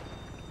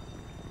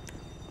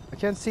 I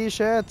can't see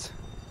shit.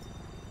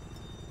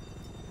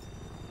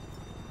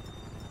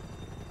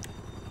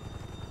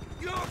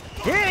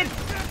 Hit!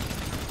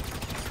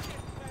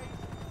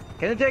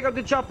 Can you take out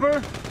the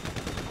chopper?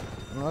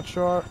 I'm not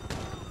sure.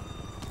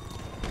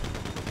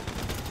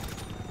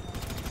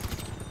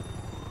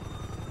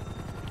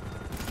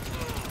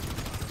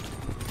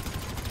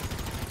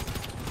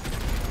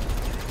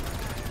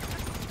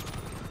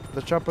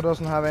 The chopper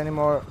doesn't have any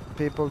more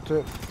people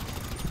to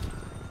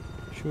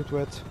shoot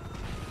with.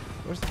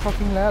 Where's the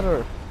fucking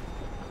ladder?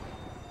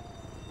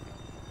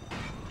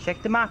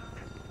 Check the map.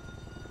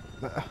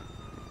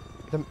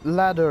 The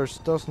ladders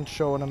doesn't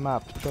show on the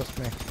map, trust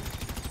me.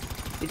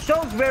 It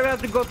shows where we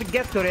have to go to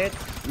get to it.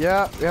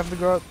 Yeah, we have to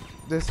go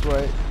this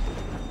way.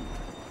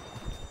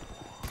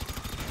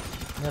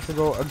 You have to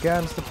go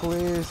against the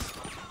police.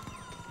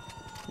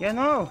 Yeah,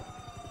 no.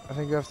 I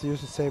think you have to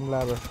use the same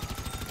ladder.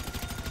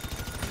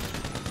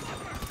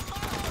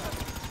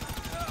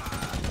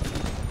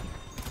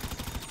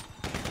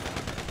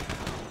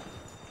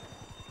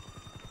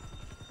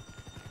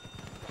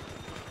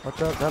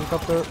 Watch out,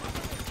 helicopter.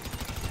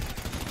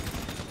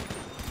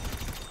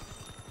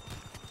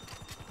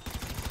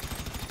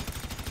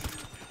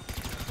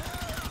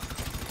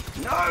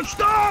 No,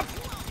 stop!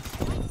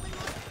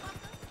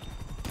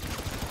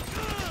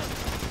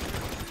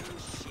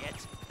 Shit.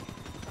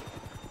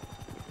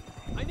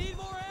 I need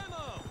more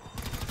ammo.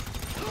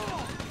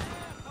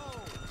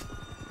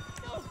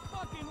 No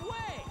fucking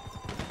way.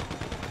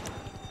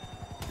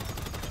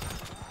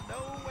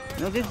 Nowhere.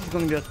 No, this is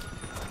gonna be a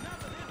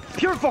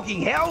pure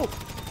fucking hell!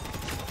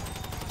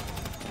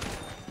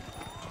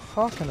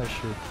 How can I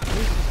shoot?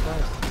 Jesus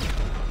Christ.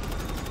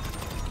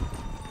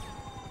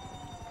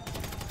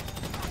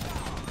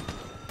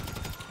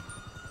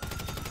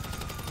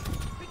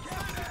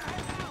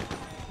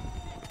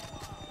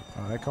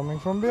 Are they coming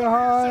from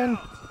behind?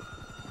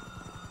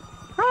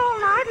 All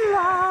night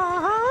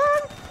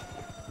long!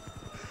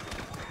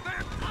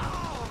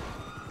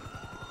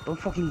 Don't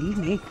fucking leave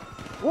me.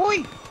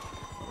 Oi!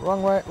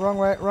 Wrong way, wrong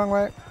way, wrong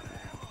way.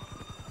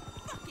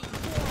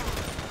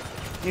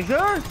 You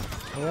sure?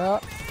 Yeah.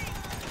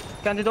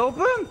 Can't it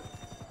open?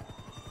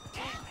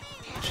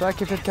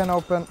 Check if it can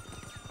open.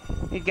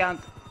 It can't.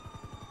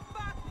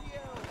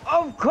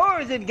 Of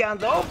course it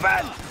can't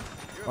open!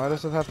 Why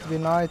does it have to be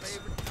night?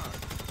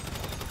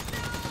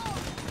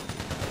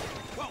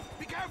 Whoa,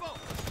 be careful.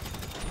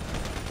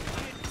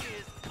 It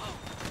is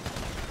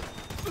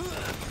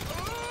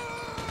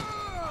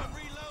I'm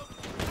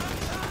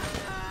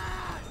reloading.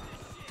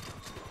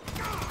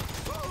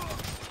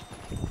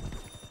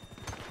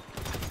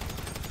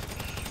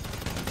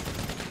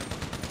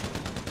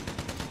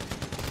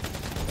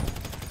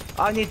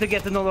 I need to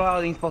get another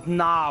hiding spot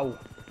now.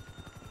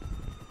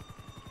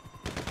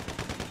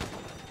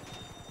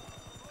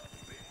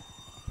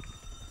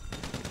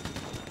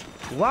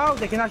 Wow,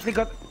 they can actually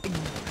get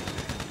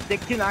I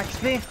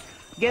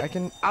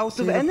can out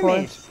see of the enemies.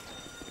 point.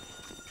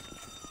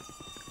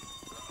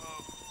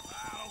 I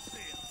don't see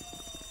it.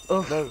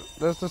 Ugh.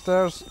 There's the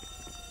stairs.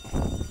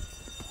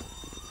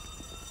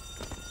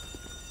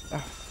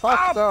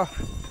 Fuck the.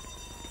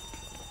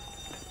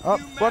 Oh,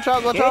 watch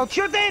out, watch Yeah, out!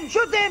 shoot him!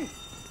 Shoot him!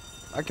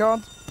 I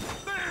can't.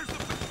 There's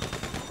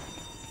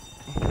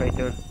the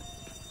Traitor.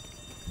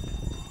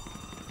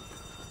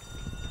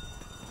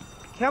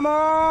 Come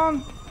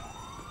on!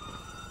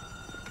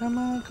 Come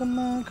on, come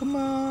on, come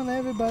on,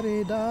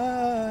 everybody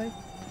die.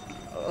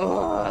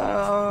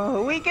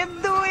 We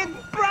can do it,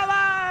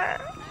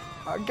 brother!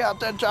 I got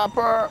the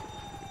chopper.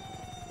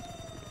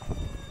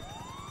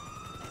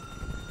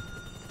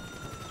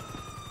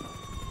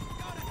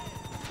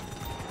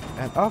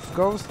 And off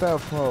goes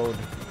stealth mode.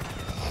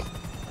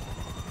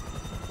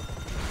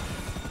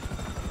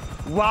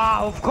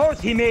 Wow, of course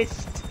he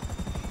missed!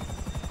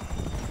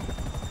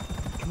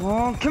 Come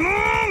on, come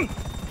on!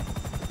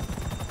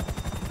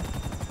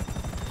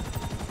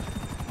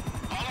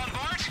 All on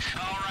board?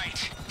 All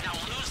right. Now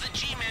lose the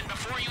G-men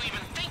before you even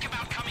think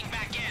about coming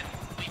back in.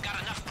 We've got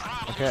enough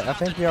problems. Okay, I enough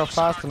think to we are lose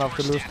on fast our enough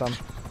to lose doorstep. them.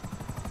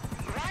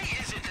 Why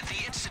is it that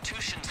the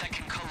institutions that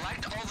can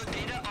collect all the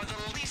data are the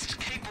least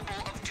capable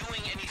of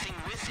doing anything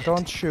with it?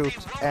 Don't shoot They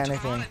won't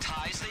anything.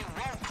 monetize, they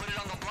won't put it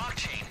on the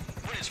blockchain,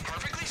 when it's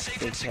perfectly safe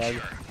Big and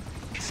secure. head.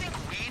 You think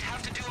we'd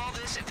have to do all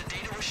this if the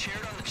data was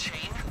shared on the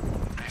chain?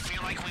 I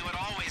feel like we would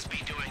always be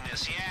doing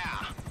this,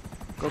 yeah.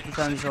 Go to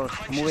Sandy Shores,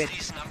 Crunches move it.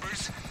 these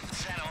numbers,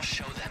 then I'll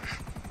show them.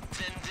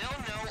 Then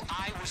they'll know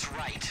I was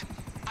right.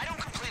 I don't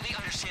completely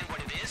understand what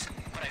it is,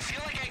 but I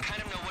feel like I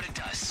kind of know what it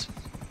does.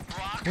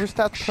 Block. Who's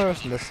that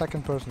person? The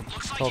second person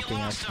Looks like talking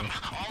you lost actually.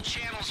 them. All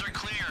channels are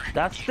clear.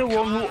 That's the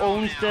one who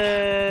owns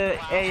the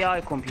AI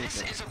This computer.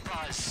 is a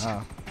buzz.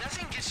 Ah.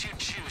 Nothing gets you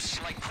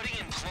juice like putting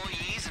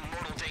employees in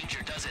mortal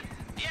danger, does it?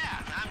 Yeah,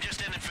 I'm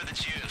just in it for the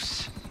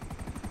juice.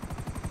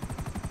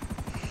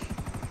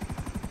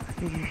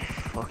 You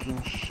fucking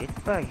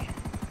shitbag.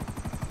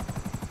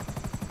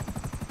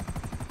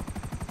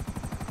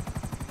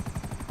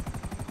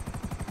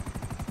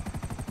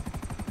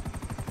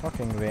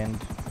 Fucking wind.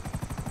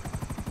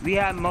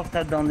 Must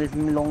have done this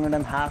in longer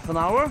than half an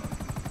hour.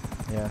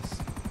 Yes.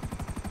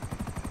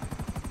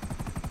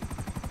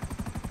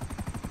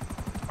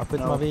 I put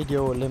No. my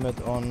video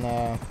limit on.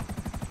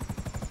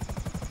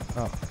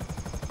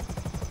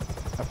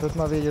 I put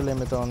my video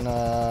limit on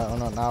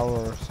an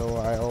hour, so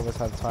I always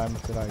have time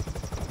to like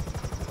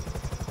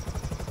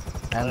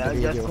end the I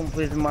just video.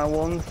 completed my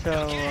one, so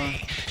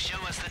Okay, show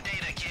us the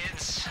data,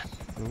 kids.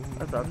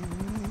 that's up.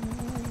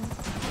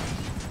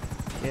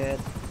 Get.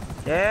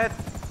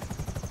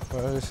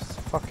 Well, this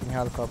fucking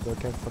helicopter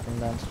can't fucking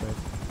land straight.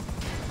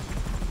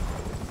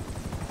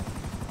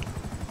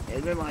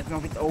 It reminds me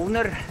of its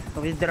owner,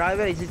 of its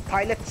driver, it's its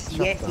pilot.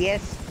 Shut Yes, up.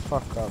 yes.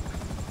 Fuck up.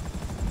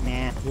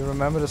 Nah. You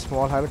remember the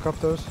small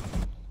helicopters?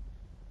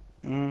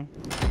 Mm.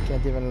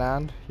 Can't even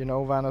land. You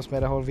know, Vanos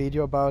made a whole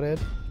video about it.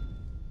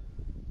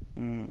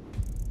 Mm.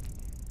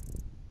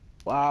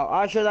 Wow,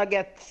 I should have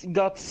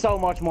got so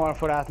much more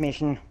for that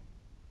mission.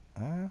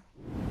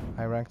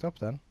 I ranked up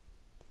then.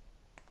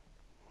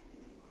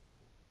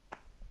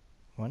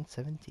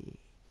 170.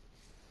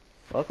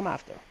 Welcome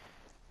after.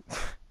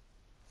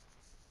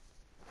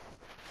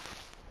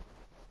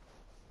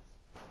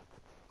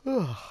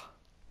 Ugh.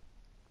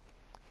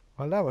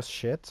 Well, that was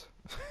shit.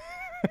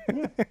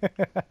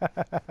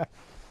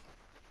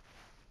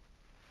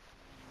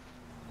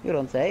 You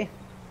don't say.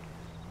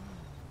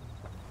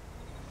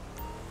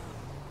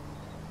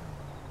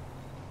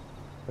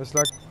 It's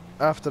like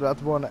after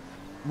that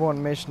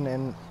one mission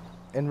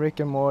in Rick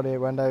and Morty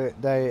when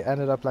they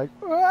ended up like,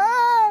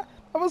 ah,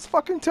 that was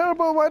fucking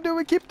terrible. Why do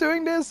we keep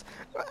doing this?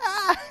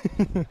 Ah!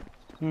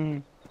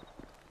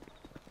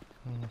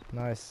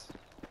 Nice.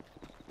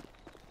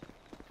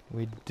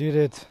 We did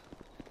it.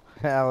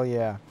 Hell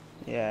yeah.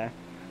 Yeah.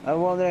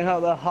 I'm wondering how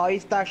the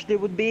heist actually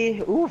would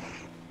be.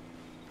 Oof.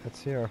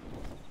 It's here.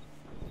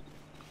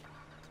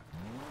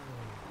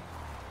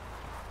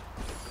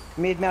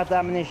 Meet me at the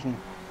ammunition.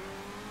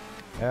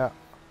 Yeah.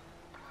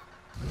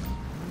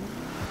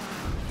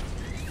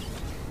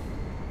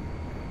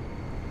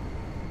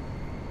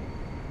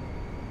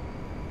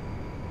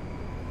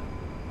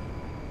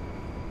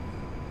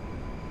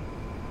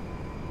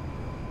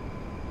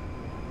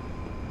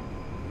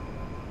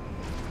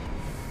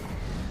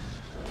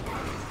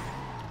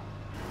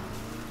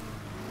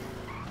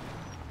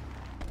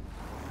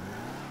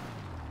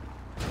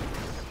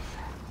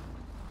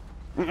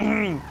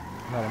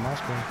 Not a mouse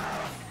screen.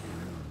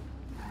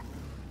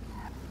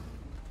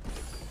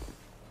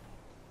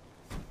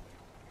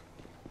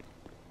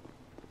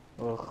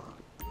 Ugh.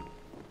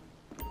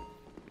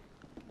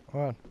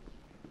 What?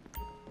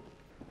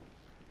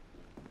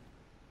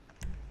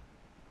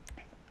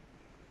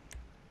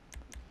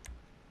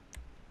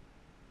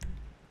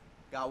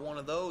 Got one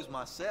of those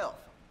myself.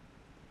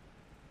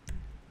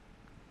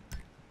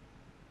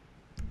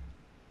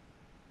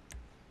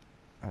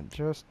 I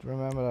just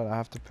remember that I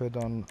have to put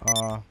on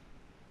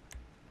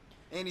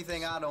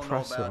Anything I don't know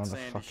Press it on about the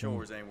Sandy fucking-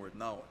 Shores ain't worth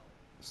knowing.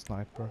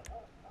 sniper.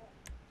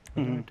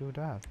 Why do I do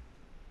that?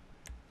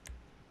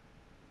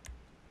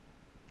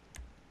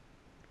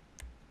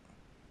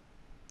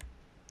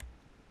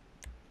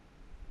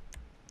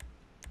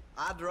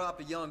 I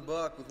dropped a young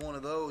buck with one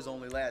of those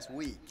only last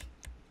week.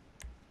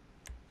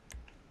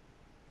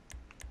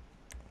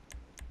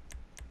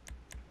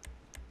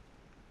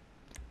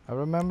 I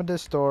remember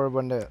this store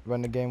when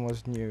the game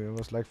was new. It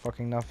was like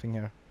fucking nothing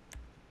here.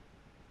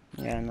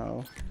 Yeah,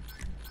 no.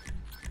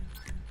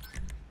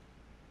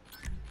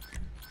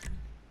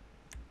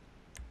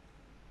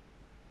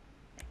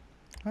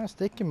 Ah,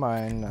 sticky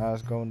mine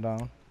is going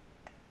down.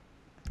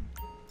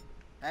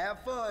 Have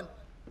fun.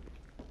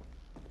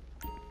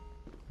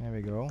 There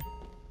we go.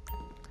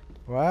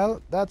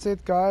 Well, that's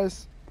it,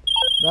 guys.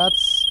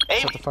 That's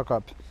shut the fuck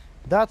up.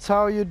 That's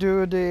how you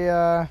do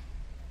the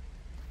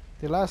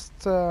last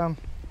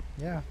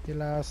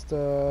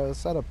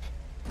setup,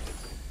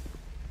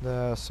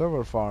 the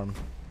server farm.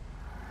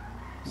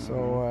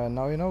 So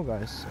now you know,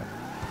 guys.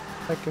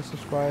 Like and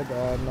subscribe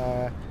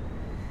and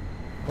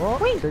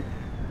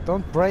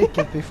don't break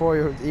it before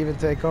you even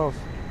take off.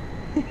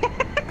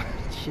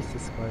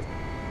 Jesus Christ.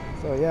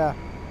 So yeah,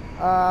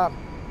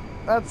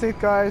 that's it,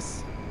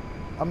 guys.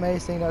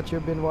 Amazing that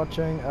you've been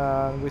watching,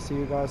 and we see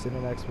you guys in the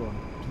next one.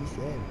 Peace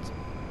out.